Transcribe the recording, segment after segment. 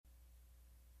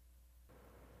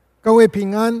各位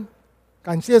平安，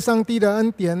感谢上帝的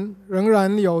恩典，仍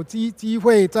然有机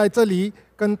会在这里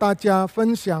跟大家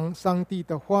分享上帝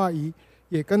的话语，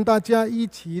也跟大家一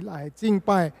起来敬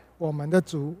拜我们的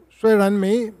主。虽然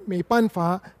没办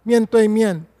法面对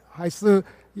面，还是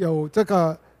有这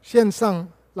个线上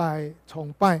来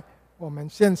崇拜，我们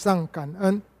线上感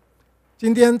恩。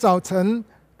今天早晨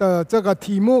的这个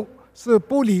题目是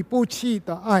不离不弃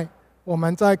的爱，我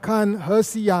们在看何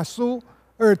西阿书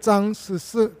2章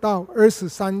14到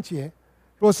23节。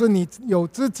若是你有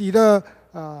自己的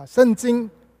圣经，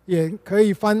也可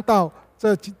以翻到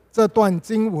这段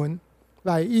经文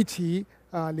来一起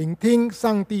聆听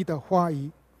上帝的话语。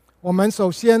我们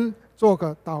首先做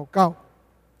个祷告。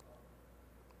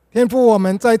天父，我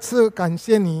们再次感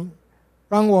谢你，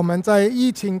让我们在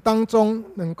疫情当中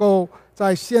能够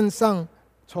在线上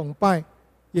崇拜，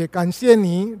也感谢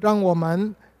你让我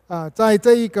们在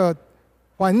这一个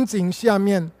环境下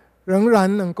面仍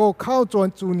然能够靠着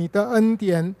主你的恩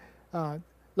典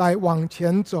来往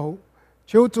前走。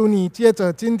求主你借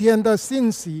着今天的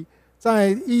信息，再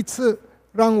一次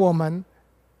让我们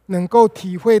能够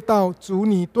体会到主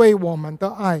你对我们的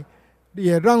爱，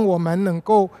也让我们能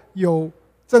够有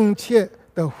正确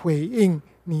的回应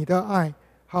你的爱，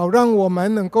好让我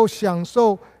们能够享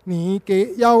受你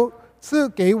要赐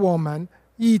给我们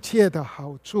一切的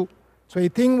好处。垂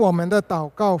听我们的祷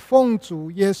告，奉主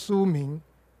耶稣名，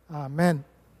阿们。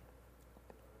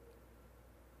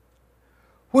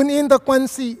婚姻的关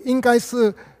系应该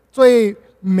是最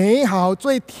美好、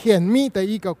最甜蜜的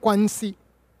一个关系。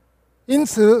因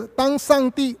此，当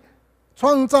上帝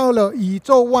创造了宇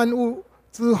宙万物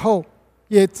之后，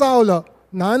也造了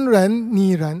男人、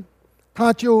女人，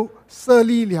他就设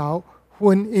立了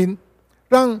婚姻，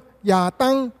让亚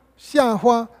当、夏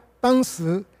娃当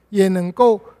时也能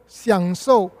够享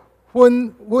受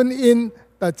婚姻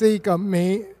的这个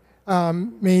美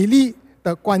丽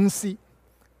的关系，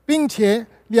并且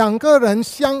两个人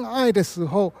相爱的时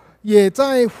候，也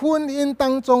在婚姻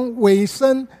当中委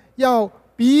身，要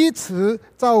彼此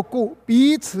照顾、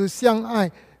彼此相爱，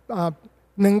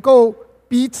能够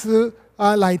彼此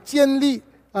来建立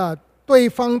对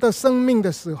方的生命的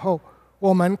时候，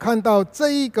我们看到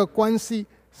这一个关系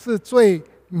是最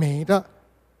美的，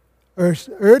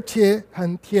而且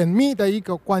很甜蜜的一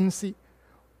个关系。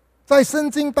在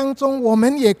圣经当中，我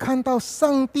们也看到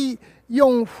上帝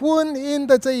用婚姻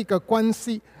的这一个关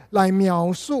系来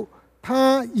描述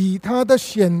他与他的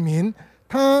选民，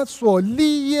他所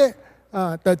立业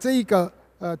的这一个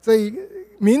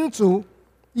民族，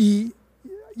以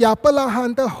亚伯拉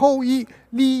罕的后裔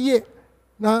立业，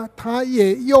那他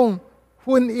也用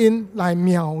婚姻来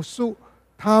描述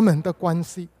他们的关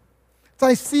系。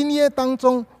在新约当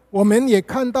中，我们也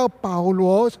看到保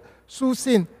罗书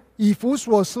信以弗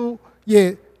所书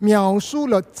也描述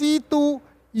了基督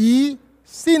与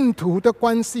信徒的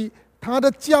关系，他的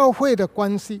教会的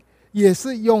关系，也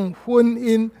是用婚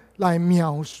姻来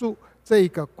描述这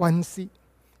个关系。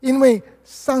因为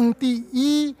上帝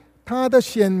与他的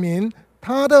选民、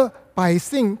他的百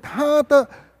姓、他的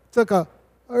这个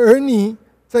儿女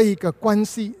这一个关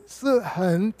系是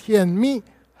很甜蜜、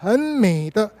很美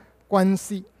的关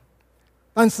系。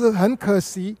但是很可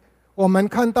惜，我们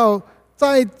看到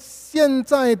在现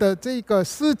在的这个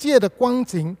世界的光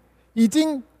景，已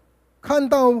经看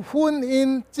到婚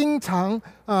姻经常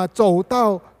走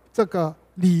到这个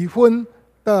离婚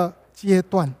的阶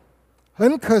段。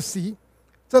很可惜，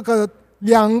这个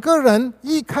两个人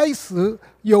一开始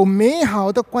有美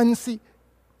好的关系，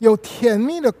有甜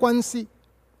蜜的关系，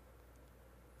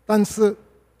但是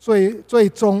最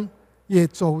终也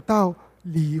走到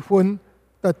离婚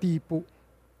的地步。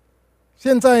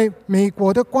现在美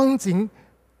国的光景，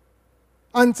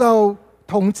按照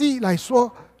统计来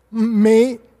说，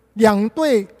每2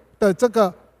对的这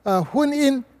个婚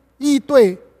姻，1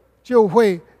对就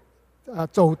会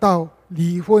走到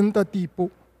离婚的地步。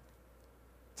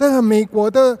这个美国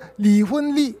的离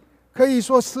婚率可以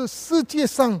说是世界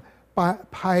上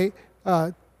排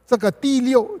这个第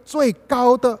6最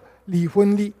高的离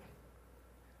婚率。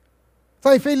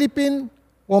在菲律宾，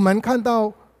我们看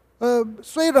到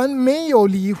虽然没有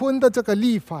离婚的这个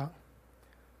立法，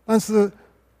但是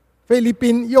菲律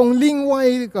宾用另外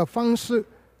一个方式，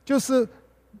就是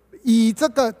以这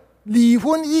个离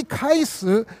婚一开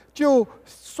始就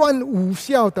算无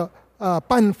效的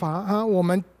办法我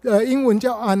们英文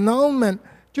叫 annulment，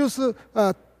 就是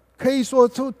可以说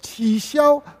就取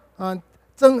消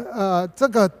这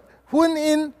个婚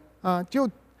姻就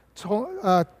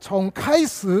从开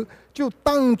始就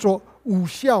当作无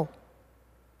效。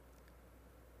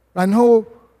然后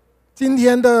今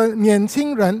天的年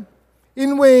轻人，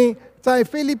因为在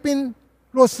菲律宾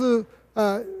若是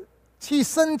去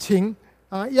申请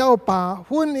要把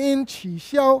婚姻取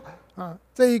消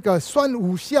这个算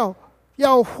无效，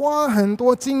要花很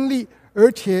多精力，而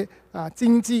且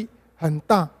经济很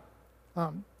大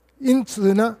因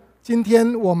此呢，今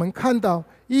天我们看到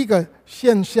一个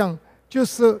现象，就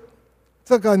是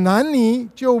这个男女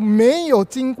就没有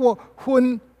经过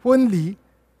婚礼，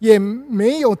也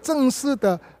没有正式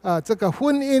的这个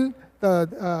婚姻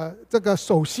的这个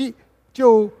手续，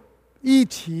就一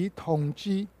起同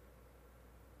居。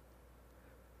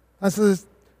但是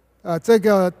这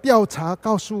个调查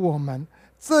告诉我们，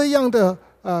这样的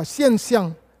现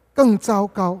象更糟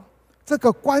糕，这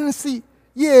个关系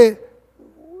也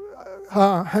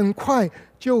很快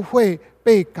就会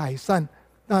被改善。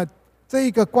这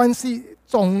个关系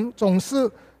总是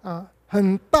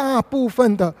很大部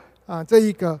分的这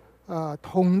一个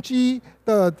同居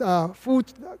的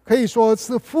可以说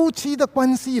是夫妻的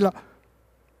关系了，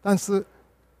但是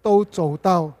都走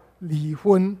到离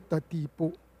婚的地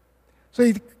步。所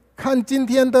以看今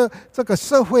天的这个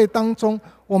社会当中，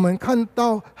我们看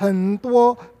到很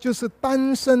多就是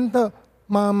单身的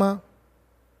妈妈，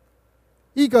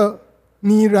一个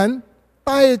女人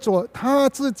带着她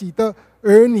自己的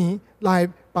儿女来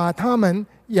把他们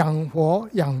养活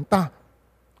养大，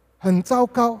很糟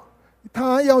糕。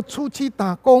她要出去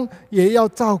打工，也要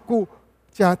照顾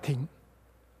家庭，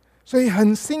所以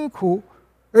很辛苦。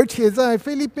而且在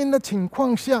菲律宾的情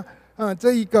况下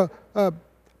这一个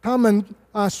他们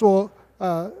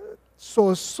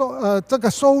这个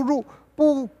收入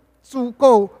不足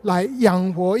够来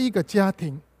养活一个家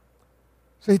庭，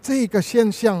所以这个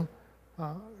现象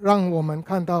让我们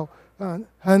看到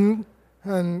很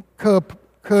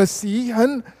可惜，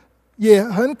也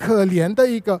很可怜的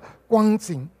一个光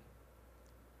景。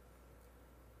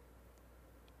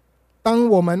当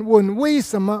我们问为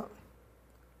什么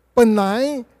本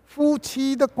来夫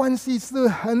妻的关系是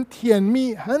很甜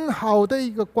蜜很好的一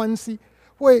个关系，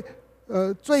会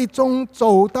最终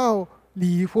走到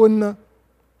离婚呢？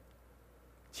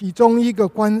其中一个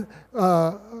关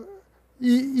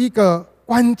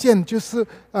键就是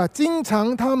经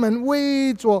常他们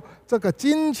为着这个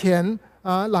金钱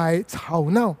来吵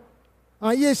闹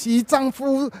也许丈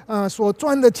夫所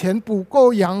赚的钱不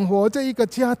够养活这一个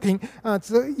家庭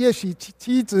也许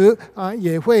妻子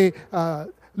也会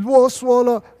啰嗦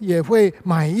了，也会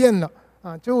埋怨了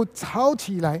就吵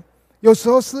起来。有时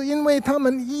候是因为他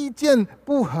们意见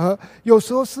不合，有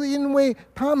时候是因为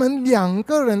他们两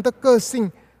个人的个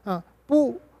性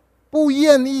不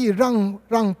愿意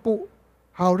让步，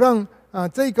好让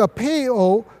这个配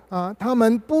偶他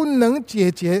们不能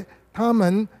解决他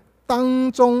们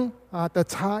当中的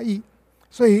差异，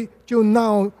所以就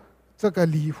闹这个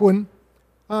离婚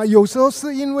有时候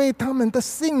是因为他们的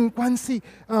性关系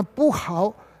不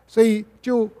好，所以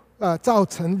就造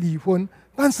成离婚。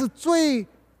但是最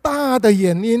大的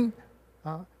原因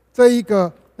这一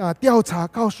个调查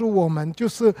告诉我们，就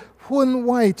是婚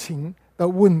外情的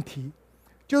问题。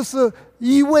就是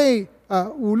因为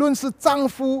无论是丈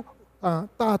夫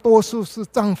大多数是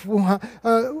丈夫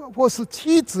或是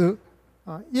妻子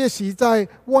也许在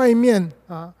外面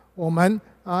我们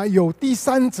有第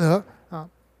三者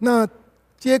那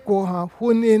结果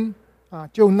婚姻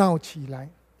就闹起来。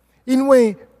因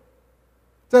为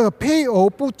这个配偶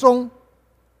不忠，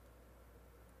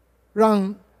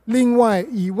让另外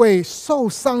一位受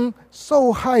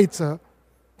害者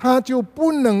他就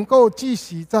不能够继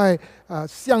续再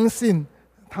相信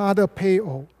他的配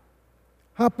偶，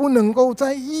他不能够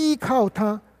再依靠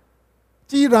他。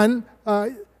既然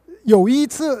有一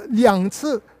次两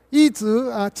次一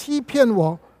直欺骗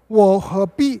我何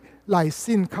必来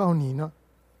信靠你呢？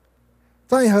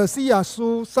在何西亚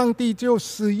书，上帝就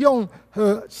使用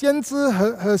先知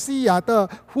何西亚的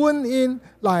婚姻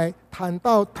来谈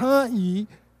到他与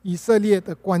以色列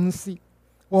的关系。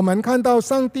我们看到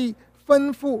上帝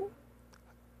吩咐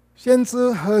先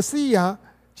知何西亚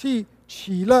去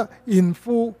娶了淫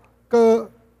妇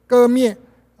歌灭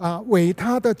为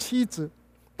他的妻子。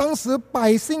当时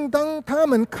百姓当他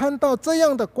们看到这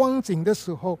样的光景的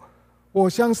时候，我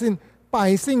相信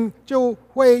百姓就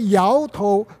会摇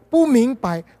头，不明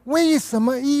白为什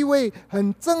么一位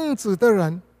很正直的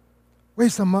人，为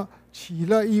什么娶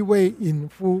了一位淫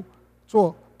妇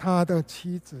做他的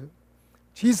妻子。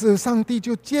其实上帝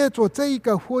就借着这一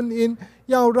个婚姻，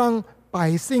要让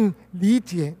百姓理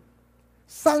解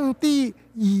上帝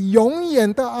以永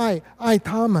远的爱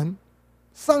他们。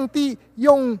上帝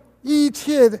用一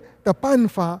切的办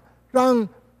法让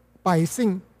百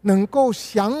姓能够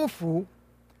降服，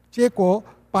结果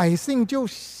百姓就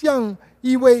像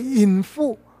一位淫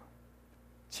妇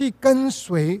去跟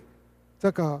随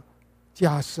这个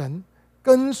假神，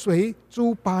跟随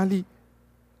诸巴力，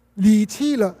离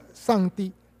弃了上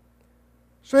帝。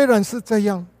虽然是这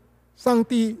样，上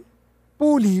帝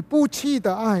不离不弃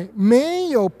的爱没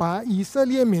有把以色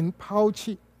列民抛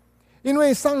弃，因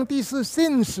为上帝是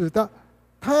信实的，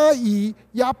他以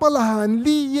亚伯拉罕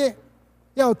立业，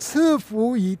要赐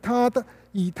福于他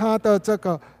的这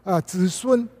个子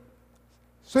孙。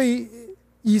所以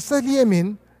以色列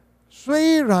民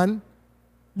虽然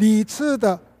屡次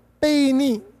的悖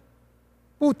逆，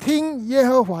不听耶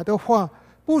和华的话，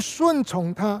不顺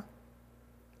从他，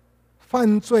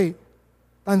犯罪，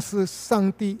但是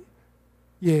上帝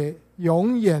也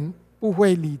永远不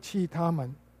会离弃他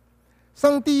们。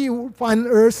上帝反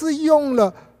而是用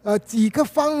了几个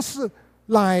方式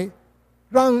来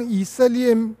让以色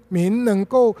列民能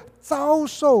够遭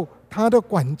受他的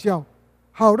管教，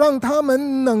好让他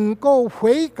们能够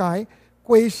悔改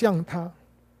归向他。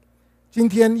今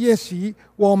天也许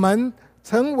我们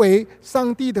成为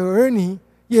上帝的儿女，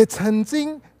也曾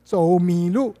经走迷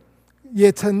路，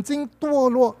也曾经堕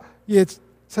落，也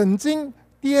曾经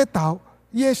跌倒，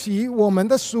也许我们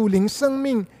的属灵生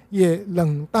命也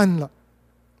冷淡了，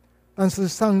但是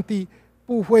上帝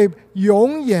不会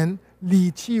永远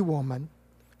离弃我们。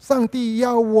上帝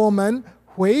要我们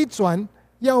回转，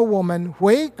要我们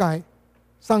悔改，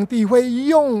上帝会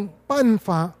用办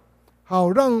法，好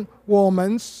让我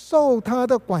们受他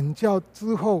的管教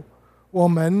之后，我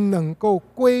们能够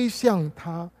归向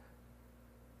他。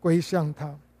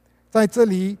在这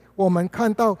里我们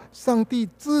看到上帝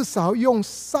至少用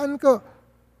3个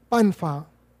办法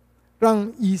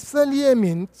让以色列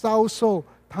民遭受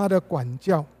他的管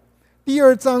教。第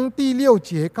2章第6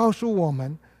节告诉我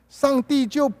们，上帝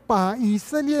就把以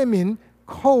色列民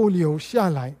扣留下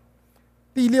来。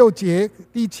第6节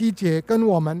第7节跟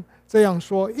我们这样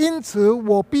说，因此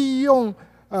我必用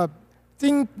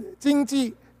荆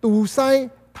棘堵塞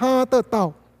他的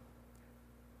道，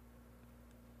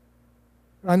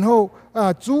然后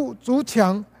筑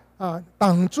墙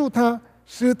挡住他，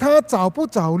使他找不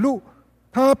着路。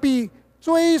他必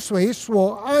追随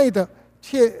所爱的，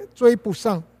却追不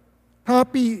上；他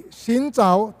必寻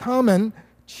找他们，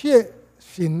却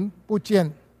寻不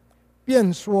见。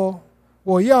便说：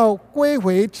我要归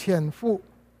回前父，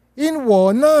因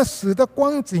我那时的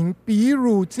光景比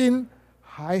如今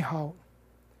还好。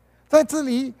在这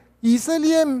里，以色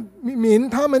列民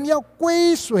他们要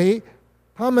归随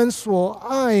他们所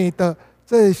爱的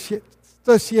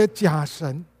这些假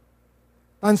神，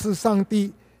但是上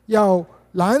帝要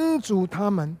拦阻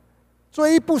他们，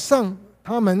追不上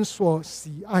他们所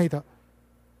喜爱的，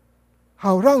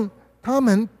好让他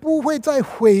们不会再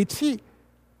毁弃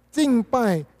敬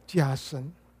拜假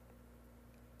神。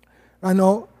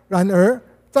然而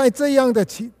在这样的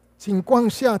情况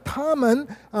下，他们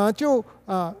就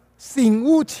醒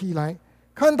悟起来，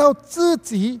看到自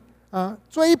己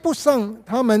追不上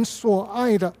他们所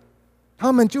爱的，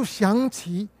他们就想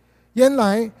起原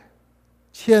来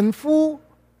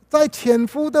在前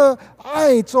夫的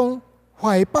爱中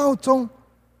怀抱中，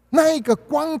那一个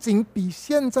光景比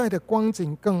现在的光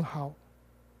景更好。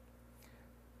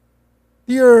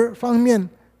第2方面，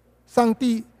上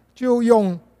帝就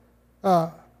用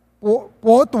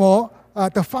剥夺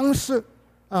的方式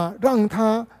让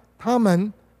他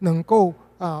们能够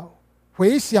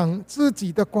回想自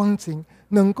己的光景，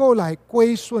能够来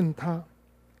归顺他。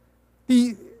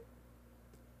第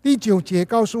9节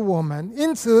告诉我们，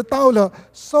因此到了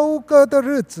收割的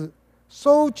日子，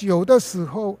初九的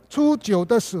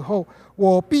时候，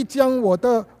我必将我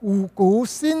的五谷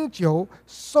新酒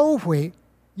收回，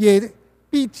也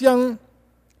必将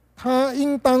他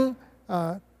应当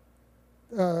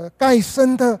盖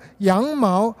身的羊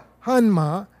毛和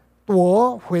麻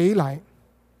夺回来。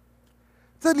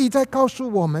这里在告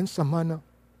诉我们什么呢？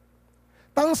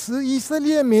当时以色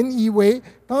列民以为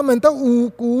他们的五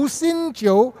谷新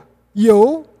酒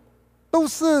油都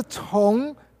是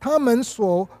从他们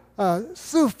所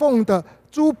侍奉的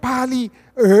诸巴力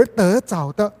而得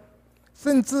着的，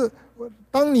甚至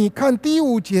当你看第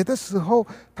5节的时候，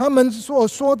他们所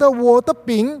说的我的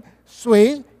饼、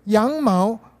水、羊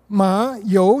毛、麻、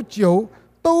油、酒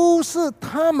都是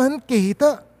他们给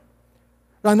的。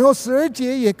然后12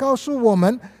节也告诉我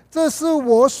们，这是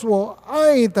我所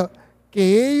爱的，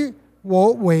给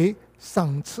我为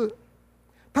赏赐。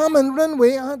他们认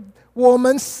为我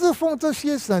们侍奉这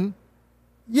些神，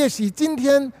也许今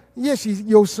天，也许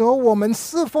有时候我们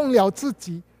侍奉了自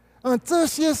己，这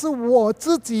些是我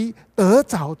自己得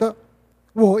着的，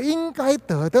我应该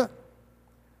得的，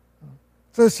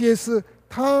这些是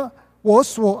我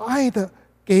所爱的，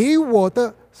给我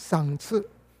的赏赐。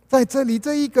在这里，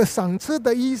这一个赏赐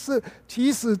的意思，其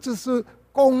实就是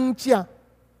工价，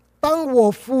当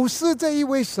我服侍这一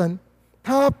位神，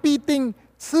他必定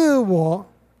赐我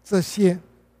这些。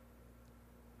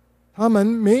他们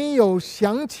没有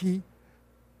想起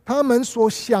他们所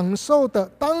享受的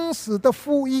当时的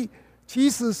富裕，其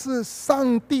实是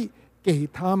上帝给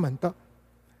他们的。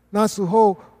那时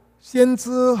候先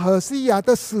知何西亚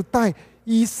的时代，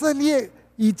以色列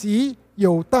以及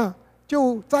犹大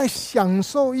就在享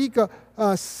受一个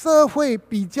社会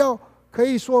比较可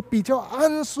以说比较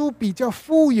安舒、比较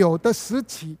富有的时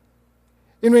期。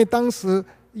因为当时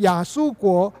亚述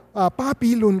国巴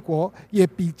比伦国也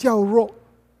比较弱，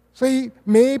所以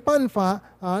没办法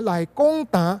来攻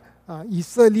打以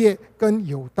色列跟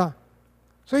犹大，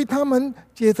所以他们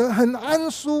觉得很安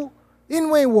舒，因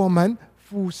为我们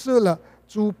服侍了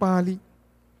诸巴力。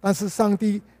但是上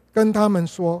帝跟他们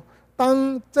说，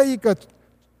当这一个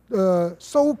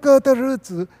收割的日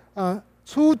子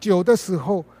初九的时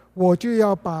候，我就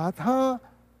要把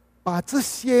这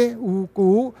些五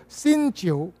谷新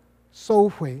酒收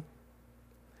回，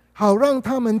好让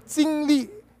他们经历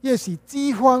也许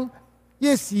饥荒，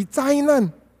也许灾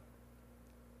难，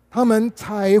他们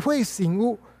才会醒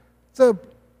悟，这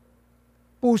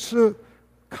不是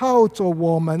靠着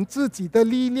我们自己的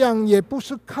力量，也不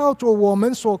是靠着我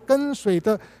们所跟随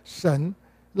的神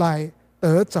来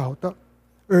得着的，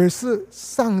而是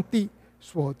上帝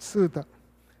所赐的。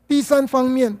第三方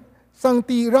面，上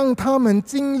帝让他们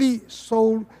经历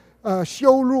羞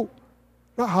辱，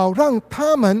好让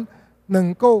他们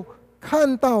能够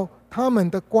看到他们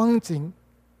的光景，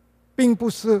并不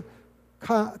是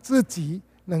看自己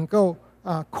能够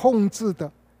控制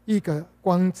的一个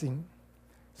光景。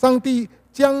上帝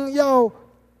将要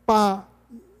把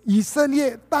以色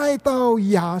列带到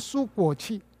亚述国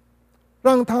去，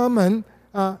让他们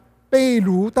被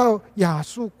掳到亚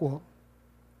述国，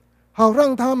好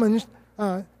让他们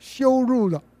羞辱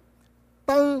了。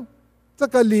当这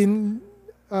个邻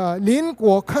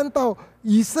国看到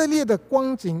以色列的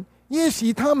光景，也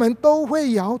许他们都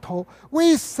会摇头：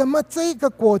为什么这个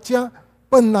国家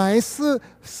本来是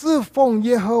侍奉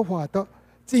耶和华的，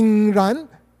竟然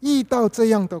遇到这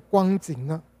样的光景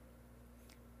呢？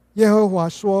耶和华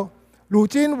说：如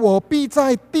今我必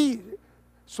在地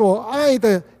所爱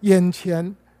的眼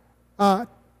前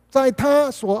在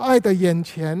他所爱的眼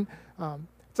前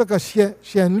这个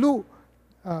显露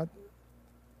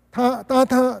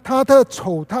他的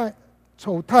丑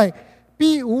态，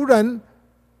必无人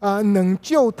能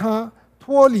救他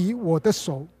脱离我的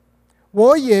手。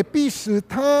我也必使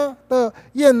他的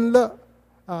宴乐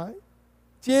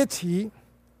节期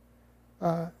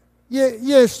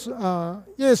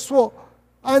夜朔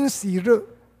安息日，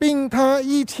并他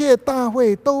一切大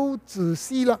会都止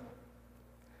息了。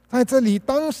在这里，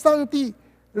当上帝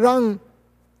让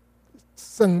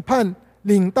审判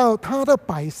领到他的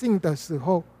百姓的时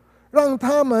候，让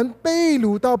他们被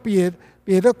掳到别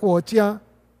的国家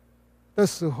的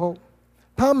时候，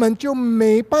他们就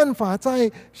没办法再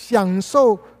享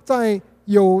受在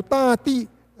犹大地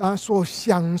所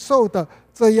享受的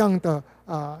这样的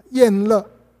宴乐。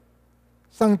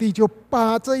上帝就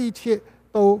把这一切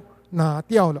都拿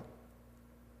掉了。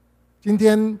今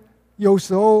天有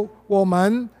时候我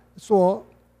们所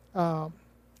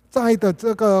在的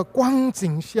这个光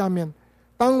景下面，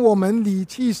当我们离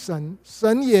弃神，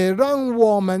神也让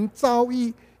我们遭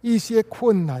遇一些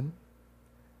困难，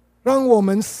让我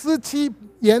们失去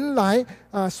原来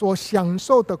所享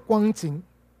受的光景。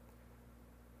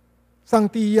上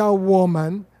帝要我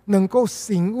们能够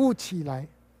醒悟起来，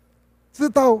知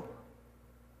道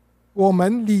我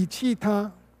们离弃他，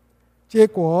结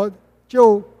果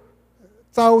就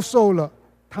遭受了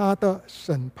他的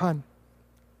审判，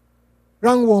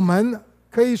让我们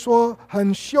可以说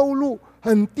很羞辱、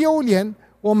很丢脸，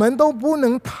我们都不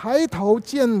能抬头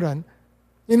见人，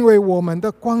因为我们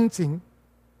的光景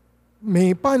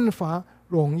没办法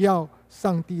荣耀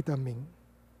上帝的名。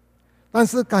但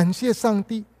是感谢上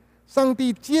帝，上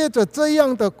帝借着这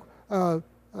样的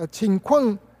情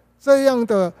况，这样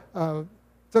的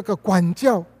这个管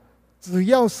教，只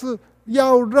要是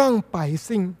要让百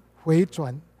姓回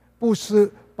转，不是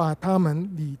把他们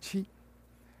离弃。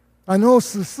然后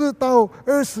14到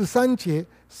23节，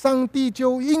上帝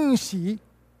就应许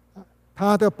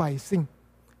他的百姓，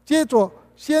接着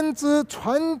先知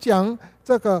传讲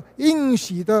这个应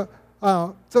许的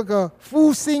这个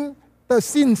复兴的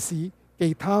信息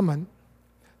给他们。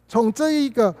从这一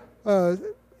个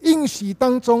应许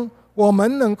当中，我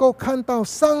们能够看到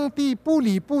上帝不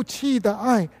离不弃的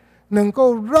爱，能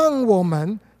够让我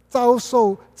们遭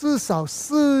受至少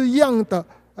4样的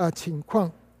情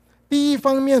况。第一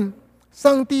方面，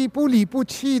上帝不离不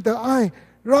弃的爱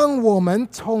让我们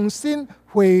重新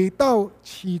回到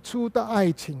起初的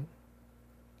爱情。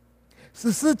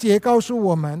14节告诉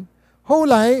我们，后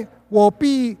来我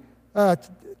必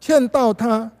劝导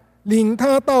他，领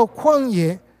他到旷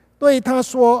野，对他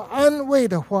说安慰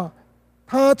的话。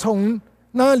他从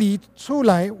那里出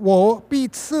来，我必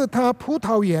赐他葡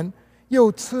萄园，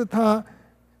又赐他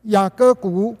雅各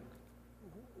谷，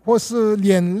或是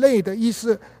眼泪的意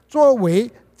思，作为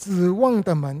指望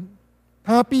的门。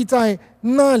他必在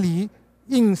那里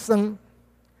应生，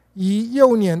与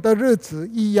幼年的日子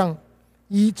一样，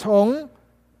与从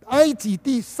埃及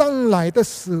地上来的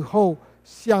时候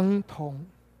相同。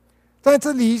在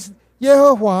这里，耶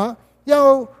和华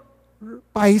要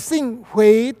百姓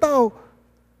回到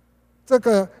这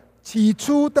个起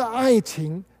初的爱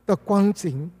情的光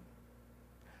景。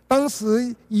当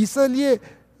时以色列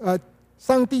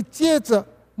上帝借着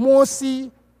摩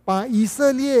西把以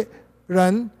色列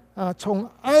人从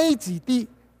埃及地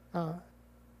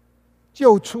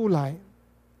救出来，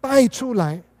带出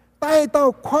来，带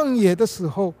到旷野的时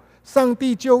候，上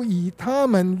帝就与他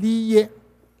们立约，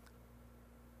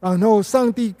然后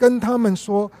上帝跟他们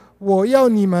说：我要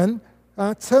你们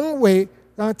成为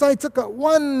在这个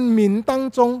万民当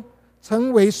中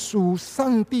成为属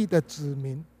上帝的子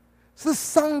民，是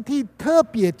上帝特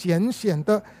别拣选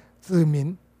的子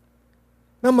民。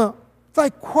那么在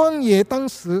旷野当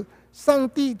时，上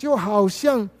帝就好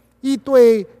像一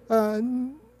对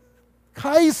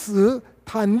开始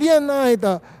谈恋爱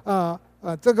的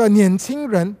这个年轻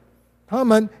人，他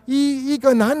们一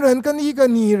个男人跟一个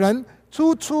女人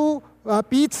初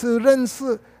彼此认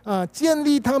识建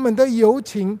立他们的友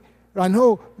情，然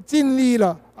后经历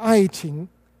了爱情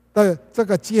的这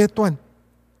个阶段。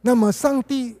那么上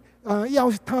帝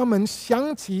要他们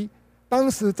想起当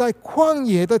时在旷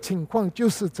野的情况就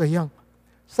是这样，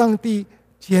上帝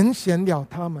拣选了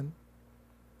他们，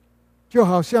就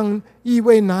好像一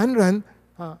位男人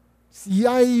喜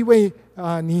爱一位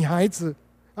女孩子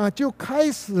就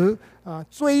开始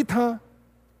追她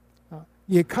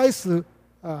也开始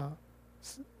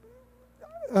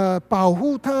保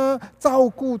护她、照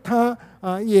顾她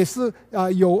也是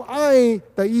有爱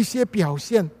的一些表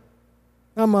现。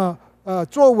那么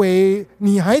作为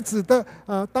女孩子的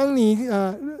当你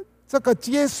这个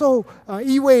接受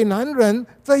一位男人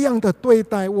这样的对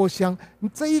待，我想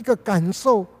这一个感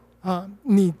受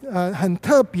你很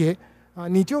特别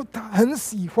你就很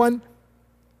喜欢。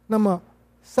那么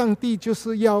上帝就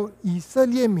是要以色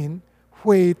列民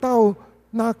回到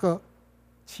那个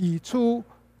起初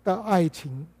的爱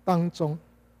情当中，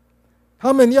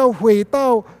他们要回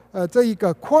到这一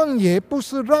个旷野，不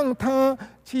是让他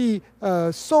去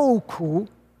受苦，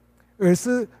而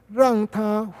是让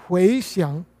他回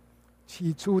想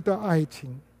起初的爱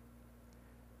情。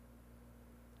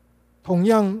同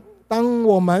样，当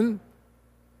我们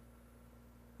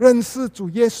认识主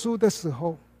耶稣的时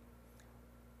候，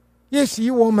也许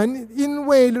我们因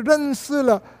为认识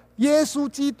了耶稣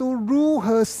基督如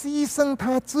何牺牲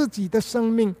他自己的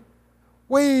生命，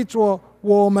为着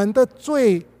我们的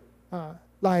罪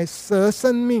来舍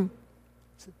生命，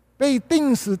被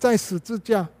钉死在十字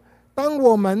架。当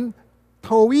我们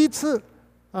头一次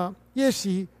也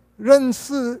许认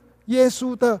识耶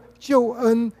稣的救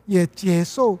恩，也接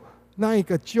受那一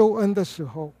个救恩的时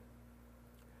候，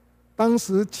当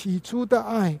时起初的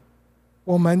爱，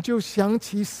我们就想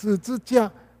起十字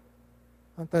架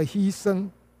的牺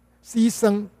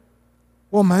牲，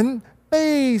我们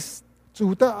被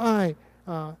主的爱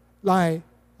来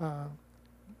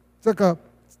这个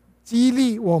激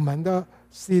励我们的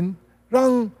心，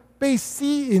让被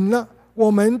吸引了，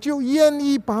我们就愿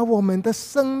意把我们的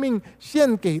生命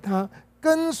献给他，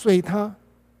跟随他，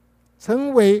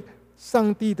成为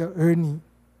上帝的儿女。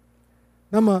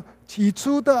那么起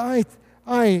初的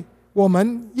爱，我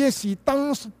们也许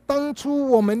当初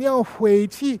我们要回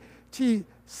去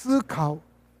思考，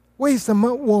为什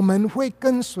么我们会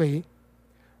跟随？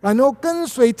然后跟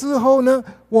随之后呢，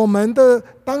我们的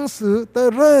当时的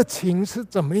热情是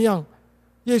怎么样？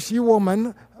也许我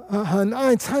们很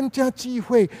爱参加聚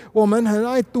会，我们很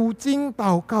爱读经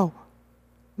祷告。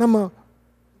那么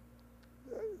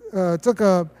这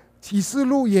个启示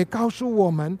录也告诉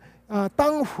我们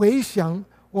当回想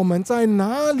我们在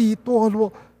哪里堕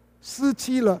落，失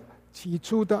去了起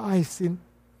初的爱心，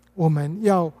我们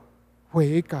要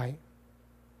悔改。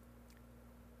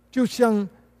就像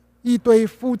一对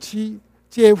夫妻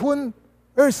结婚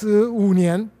25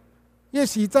年，也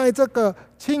许在这个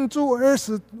庆祝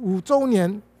25周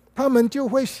年，他们就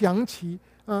会想起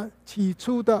起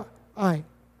初的爱。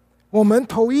我们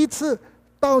头一次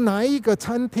到哪一个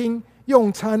餐厅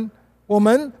用餐，我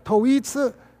们头一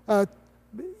次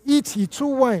一起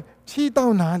出外去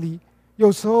到哪里？有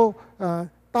时候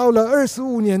到了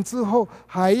25年之后，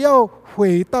还要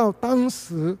回到当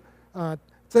时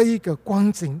这一个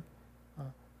光景，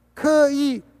刻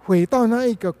意回到那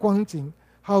一个光景，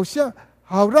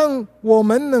好让我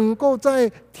们能够在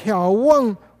眺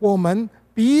望我们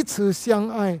彼此相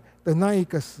爱的那一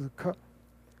个时刻。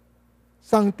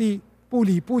上帝不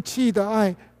离不弃的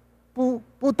爱，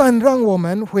不但让我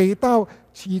们回到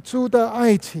起初的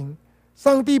爱情，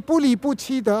上帝不离不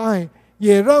弃的爱，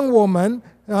也让我们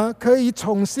可以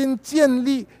重新建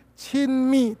立亲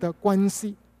密的关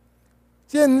系。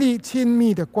建立亲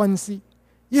密的关系。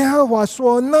耶和华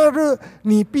说：那日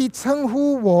你必称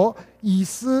呼我以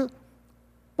斯，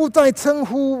不再称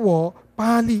呼我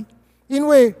巴力，因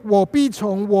为我必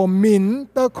从我民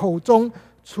的口中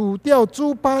除掉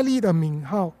诸巴力的名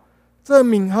号，这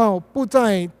名号不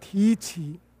再提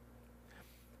起。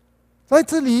在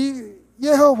这里，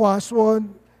耶和华说：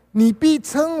你必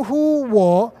称呼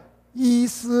我以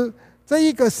斯。这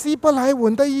一个希伯来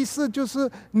文的意思就是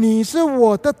你是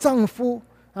我的丈夫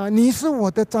你是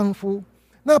我的丈夫。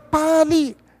那巴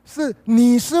力是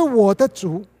你是我的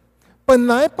主。本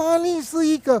来巴力是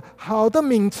一个好的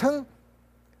名称，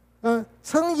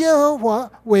称耶和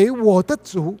华为我的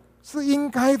主是应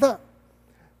该的，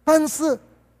但是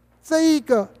这一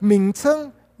个名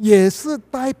称也是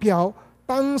代表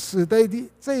当时的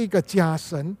这个假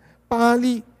神巴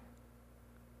力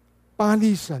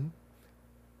神。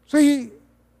所以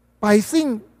百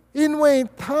姓因为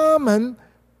他们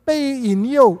被引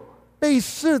诱被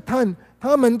试探，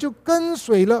他们就跟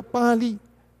随了巴力。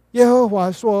耶和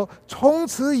华说：从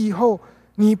此以后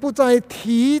你不再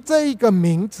提这个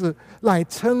名字来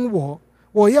称我，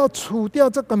我要除掉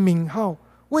这个名号。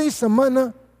为什么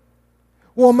呢？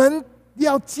我们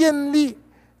要建立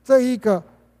这一个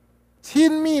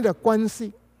亲密的关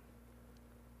系，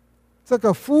这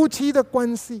个夫妻的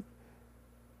关系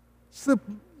是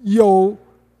有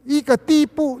一个地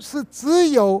步，是只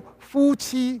有夫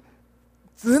妻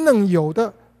只能有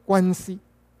的关系，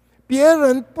别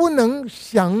人不能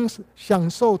享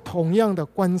受同样的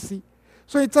关系。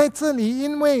所以在这里，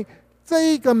因为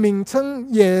这一个名称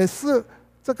也是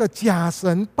这个假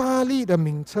神巴力的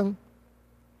名称，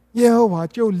耶和华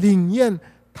就领验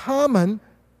他们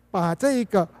把这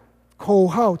个口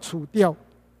号除掉，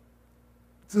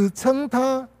只称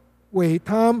他为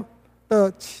他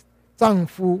的丈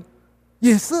夫，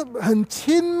也是很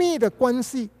亲密的关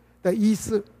系的意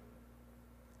思。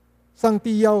上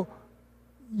帝要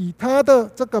以他的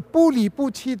这个不离不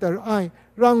弃的爱，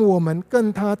让我们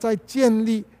跟他再建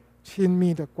立亲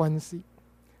密的关系。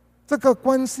这个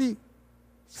关系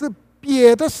是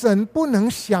别的神不能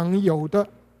享有的，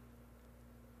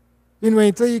因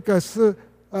为这一个是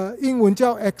英文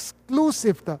叫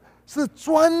exclusive 的，是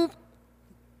专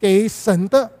给神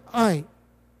的爱，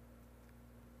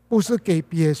不是给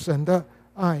别神的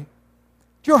爱。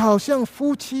就好像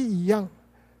夫妻一样，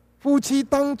夫妻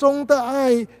当中的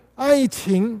爱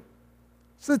情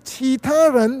是其他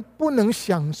人不能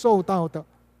享受到的，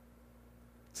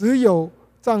只有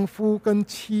丈夫跟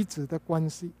妻子的关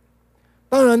系。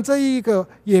当然这一个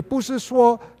也不是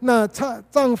说那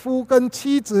丈夫跟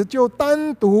妻子就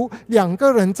单独两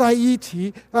个人在一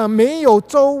起没有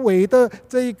周围的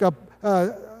这个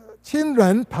亲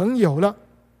人朋友了，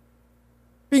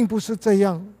并不是这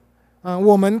样。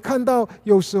我们看到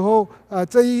有时候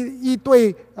这一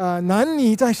对男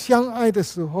女在相爱的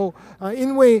时候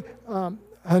因为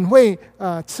很会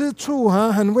吃醋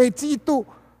很会嫉妒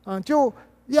就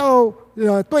要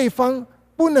对方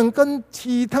不能跟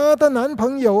其他的男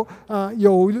朋友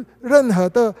有任何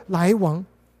的来往。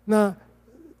那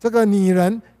这个女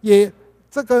人也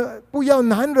这个不要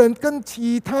男人跟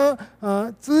其他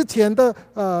之前的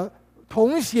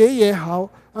同学也好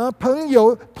朋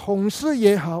友同事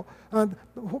也好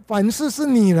凡事是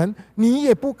女人，你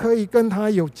也不可以跟他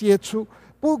有接触，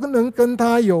不能跟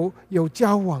他有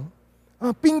交往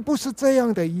并不是这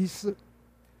样的意思。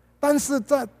但是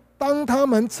当他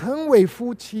们成为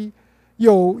夫妻，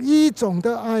有一种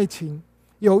的爱情，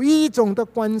有一种的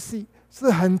关系是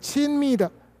很亲密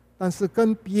的，但是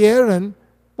跟别人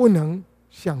不能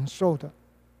享受的。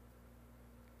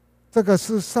这个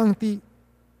是上帝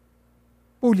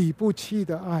不离不弃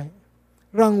的爱，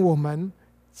让我们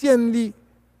建立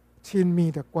亲密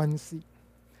的关系。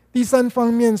第三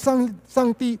方面，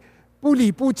上帝不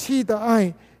离不弃的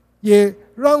爱，也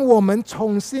让我们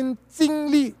重新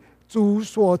经历主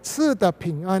所赐的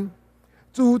平安。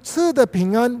主赐的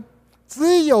平安，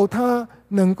只有他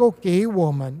能够给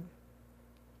我们。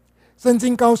圣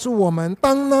经告诉我们，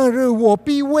当那日我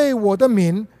必为我的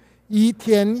民，以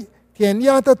田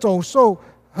野的走兽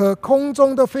和空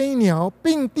中的飞鸟，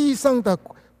并地上的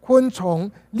昆虫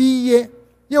立业，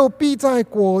又必在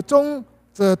国中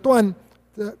折断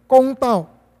公道，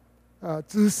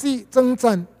仔细征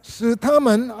战，使他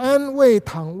们安慰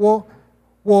躺卧。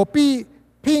我必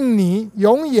聘你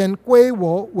永远归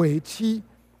我为妻，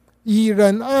以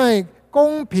仁爱、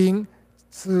公平、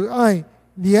慈爱、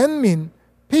怜悯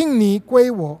聘你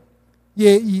归我，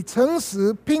也以诚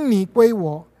实聘你归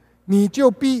我，你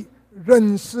就必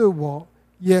认识我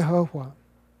耶和华。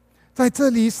在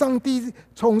这里，上帝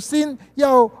重新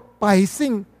要百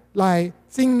姓来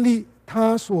经历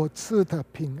他所赐的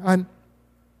平安。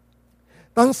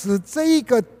当时这一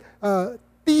个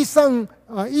地上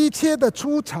一切的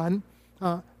出产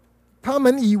他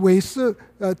们以为是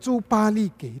诸巴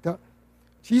力给的，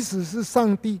其实是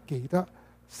上帝给的，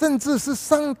甚至是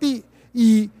上帝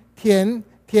以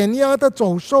田野的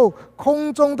走兽、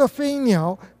空中的飞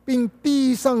鸟，并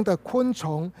地上的昆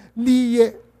虫立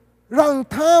业，让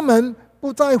他们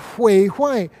不再毁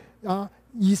坏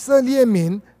以色列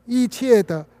民一切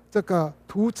的这个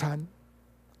土产，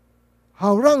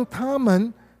好让他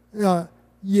们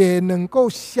也能够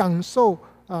享受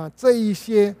这一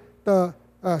些的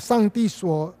上帝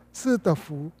所赐的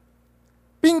福，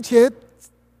并且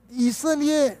以色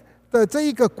列的这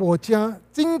一个国家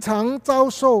经常遭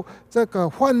受这个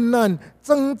患难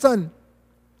征战，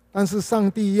但是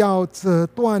上帝要折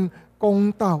断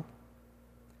公道，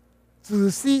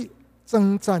仔细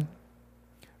征战，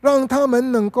让他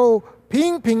们能够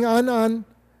平平安安，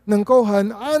能够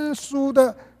很安舒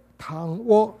的躺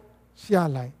卧下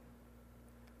来。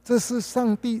这是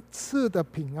上帝赐的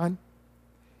平安，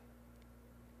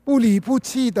不离不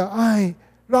弃的爱，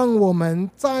让我们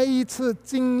再一次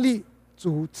经历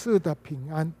主赐的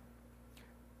平安。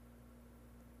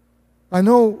然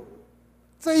后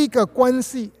这一个关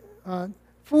系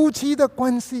夫妻的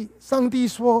关系，上帝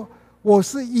说我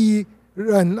是以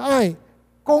仁爱、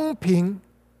公平、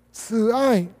慈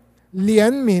爱、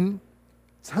怜悯、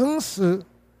诚实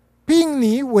聘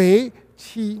你为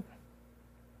妻。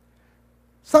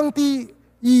上帝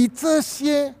以这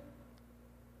些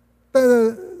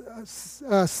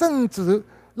的圣旨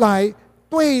来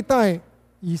对待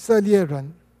以色列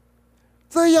人，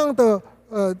这样的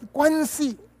关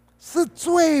系是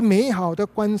最美好的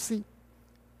关系。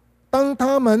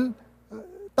当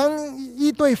一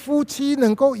对夫妻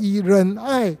能够以仁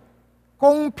爱、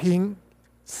公平、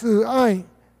慈爱、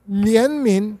怜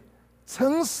悯、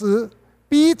诚实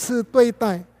彼此对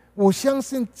待，我相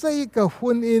信这一个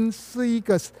婚姻是一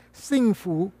个幸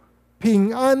福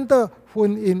平安的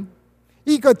婚姻。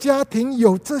一个家庭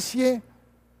有这些，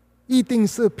一定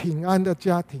是平安的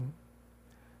家庭。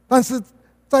但是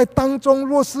在当中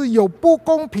若是有不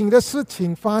公平的事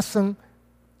情发生，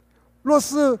若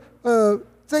是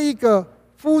这一个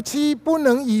夫妻不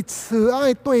能以慈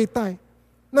爱对待，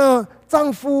那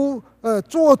丈夫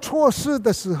做错事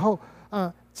的时候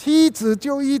妻子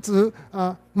就一直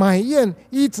埋怨，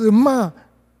一直骂，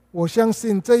我相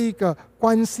信这一个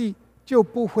关系就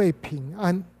不会平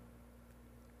安。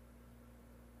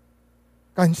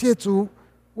感谢主，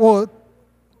我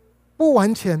不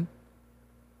完全，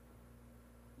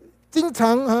经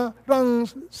常让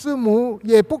师母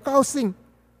也不高兴，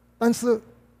但是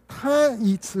他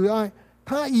以慈爱，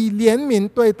他以怜悯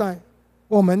对待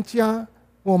我们家，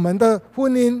我们的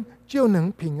婚姻就能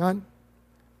平安。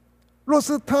若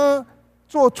是他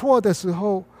做错的时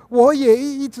候，我也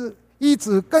一直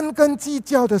斤计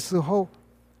较的时候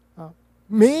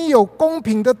没有公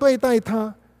平的对待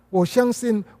他，我相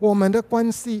信我们的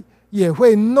关系也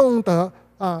会弄得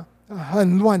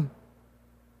很乱。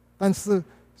但是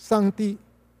上帝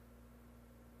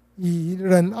以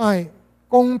仁爱、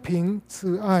公平、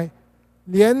慈爱、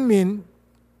怜悯、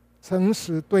诚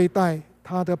实对待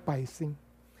他的百姓，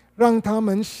让他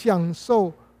们享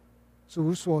受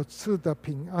主所赐的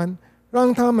平安，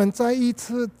让他们再一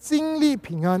次经历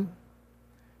平安。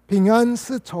平安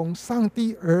是从上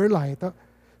帝而来的。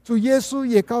主耶稣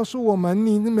也告诉我们，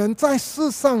你们在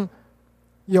世上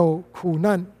有苦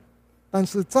难，但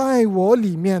是在我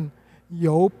里面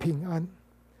有平安。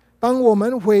当我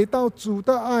们回到主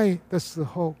的爱的时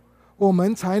候，我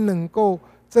们才能够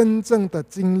真正的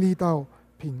经历到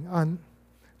平安。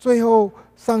最后，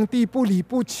上帝不离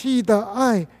不弃的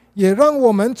爱，也让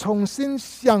我们重新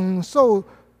享受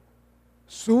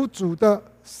属主的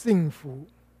幸福，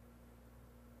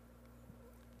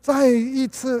再一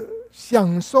次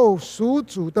享受属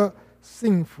主的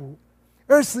幸福。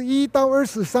21到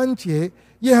23节，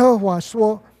耶和华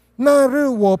说：那日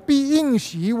我必应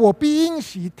许，我必应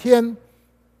许天，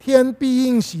天必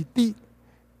应许地，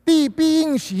地必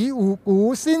应许五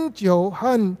谷、新酒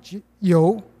和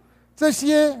油，这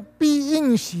些必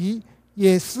应许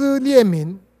也是列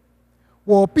民。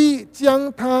我必将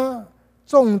他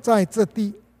种在这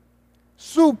地；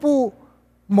素不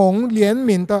蒙怜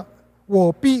悯的，我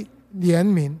必怜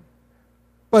悯；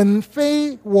本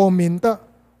非我民的，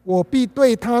我必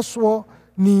对他说：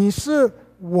你是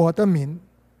我的民。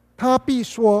他必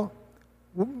说：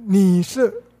你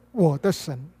是我的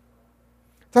神。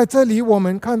在这里我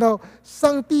们看到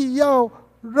上帝要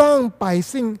让百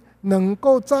姓能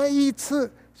够再一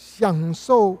次享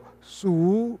受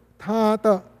属他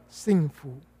的幸福。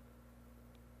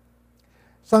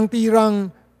上帝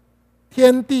让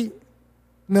天地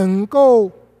能够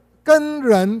跟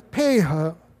人配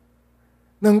合，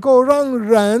能够让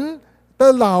人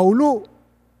的劳碌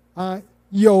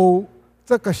有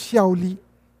这个效力，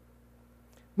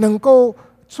能够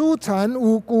出产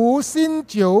五谷、新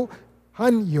酒和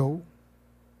油。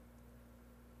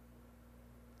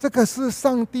这个是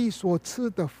上帝所赐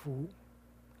的福。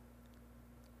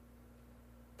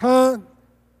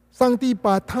上帝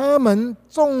把他们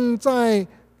种在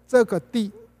这个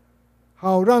地，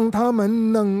好让他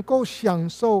们能够享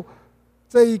受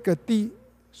这一个地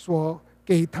所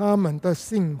给他们的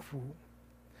幸福。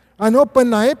然后本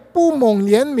来不蒙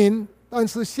怜悯，但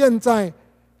是现在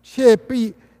却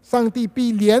上帝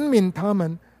必怜悯他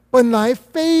们。本来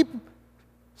非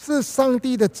是上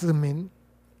帝的子民，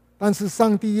但是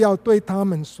上帝要对他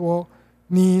们说：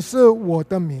你是我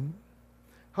的民。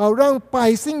好让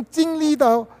百姓经历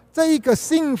到这一个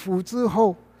幸福之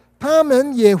后，他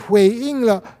们也回应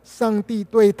了上帝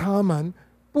对他们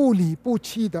不离不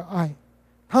弃的爱。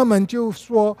他们就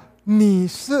说：你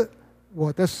是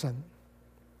我的神。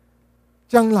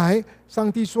将来上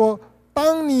帝说，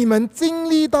当你们经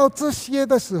历到这些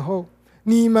的时候，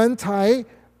你们才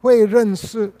会认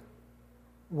识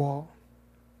我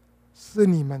是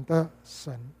你们的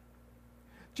神。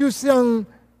就像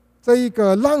这一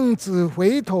个浪子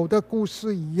回头的故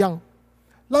事一样，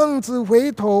浪子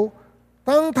回头，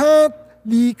当他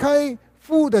离开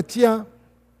父的家，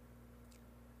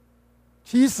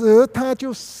其实他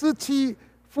就失去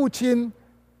父亲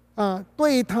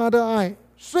对他的爱。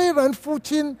虽然父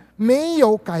亲没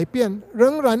有改变，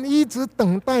仍然一直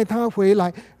等待他回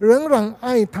来，仍然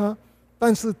爱他，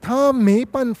但是他没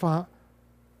办法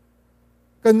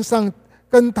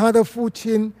跟他的父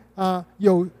亲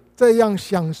有这样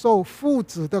享受父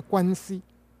子的关系。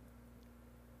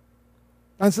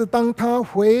但是当他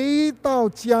回到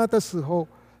家的时候，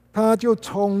他就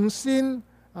重新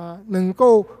能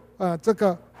够这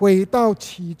个回到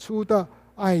起初的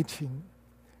爱情。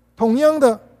同样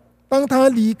的，当他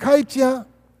离开家，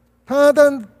他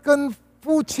的跟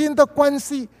父亲的关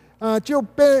系就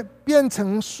变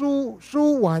成疏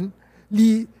远。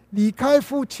离开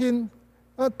父亲，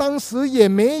当时也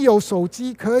没有手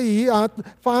机可以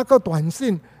发个短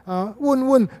信问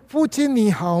问父亲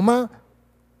你好吗？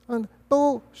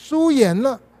都疏远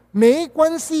了，没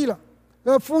关系了。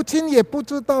父亲也不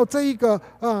知道这一个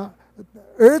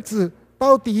儿子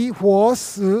到底活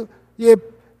死，也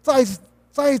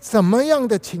在怎么样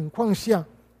的情况下。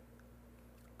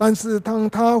但是当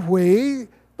他回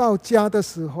到家的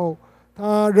时候，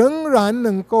他仍然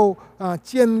能够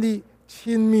建立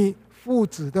亲密父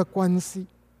子的关系。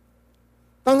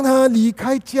当他离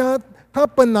开家，他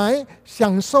本来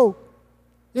享受，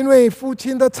因为父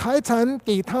亲的财产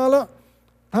给他了，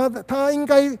他应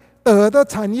该得的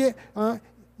产业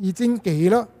已经给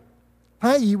了，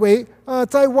他以为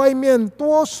在外面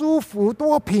多舒服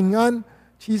多平安，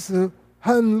其实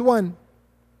很乱。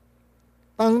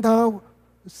当他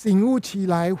醒悟起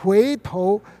来，回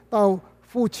头到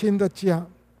父亲的家，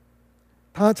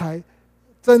他才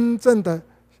真正的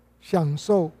享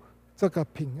受这个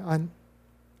平安，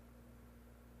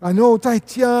然后在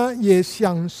家也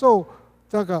享受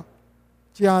这个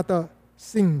家的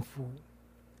幸福。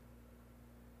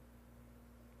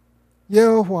耶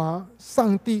和华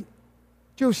上帝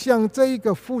就像这一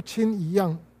个父亲一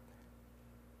样，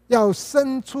要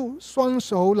伸出双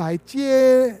手来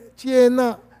接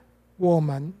纳我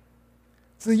们，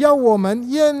只要我们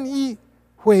愿意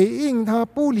回应他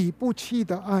不离不弃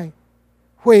的爱，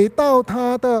回到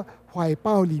他的怀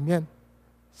抱里面，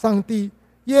上帝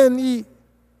愿意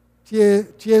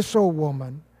接受我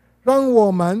们，让我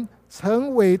们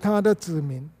成为他的子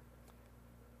民，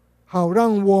好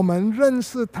让我们认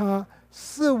识他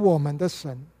是我们的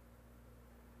神。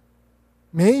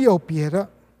没有别的，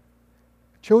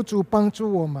求主帮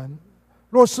助我们。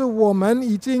若是我们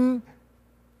已经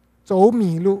走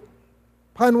迷路，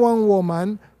盼望我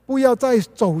们不要再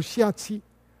走下去，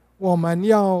我们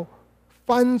要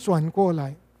翻转过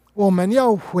来，我们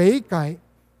要悔改，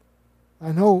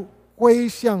然后归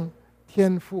向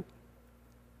天父。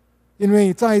因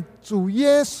为在主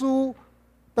耶稣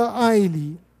的爱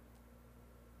里，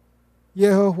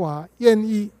耶和华愿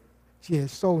意接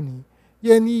受你，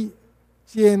愿意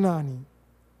接纳你。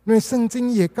因为圣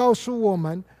经也告诉我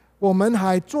们，我们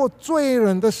还做罪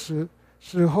人的时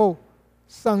候，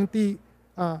上帝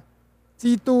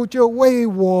基督就为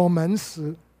我们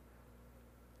死，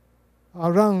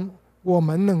让我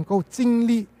们能够经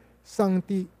历上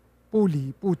帝不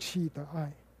离不弃的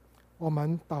爱。我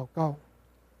们祷告。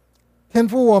天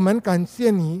父，我们感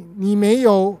谢你，你没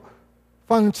有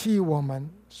放弃我们，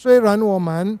虽然我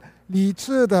们屡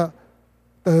次的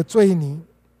得罪你，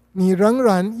你仍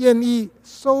然愿意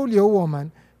收留我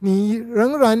们，你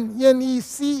仍然愿意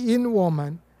吸引我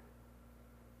们，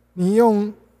你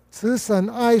用慈神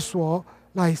爱所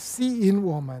来吸引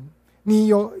我们，你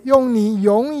用你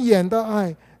永远的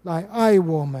爱来爱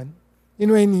我们，因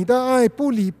为你的爱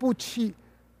不离不弃，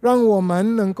让我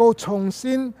们能够重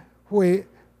新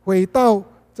回到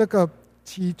这个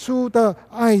起初的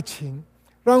爱情，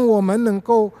让我们能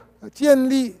够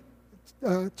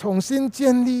重新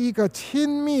建立一个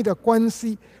亲密的关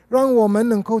系，让我们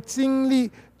能够经历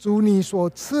主你所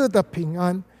赐的平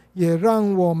安，也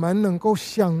让我们能够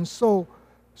享受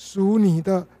属你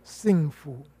的幸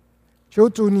福。求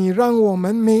主你让我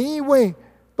们每一位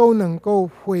都能够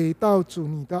回到主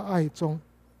你的爱中，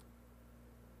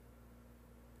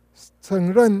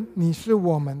承认你是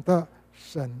我们的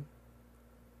神。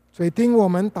垂听我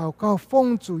们祷告，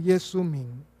奉主耶稣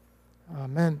名，阿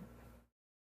们。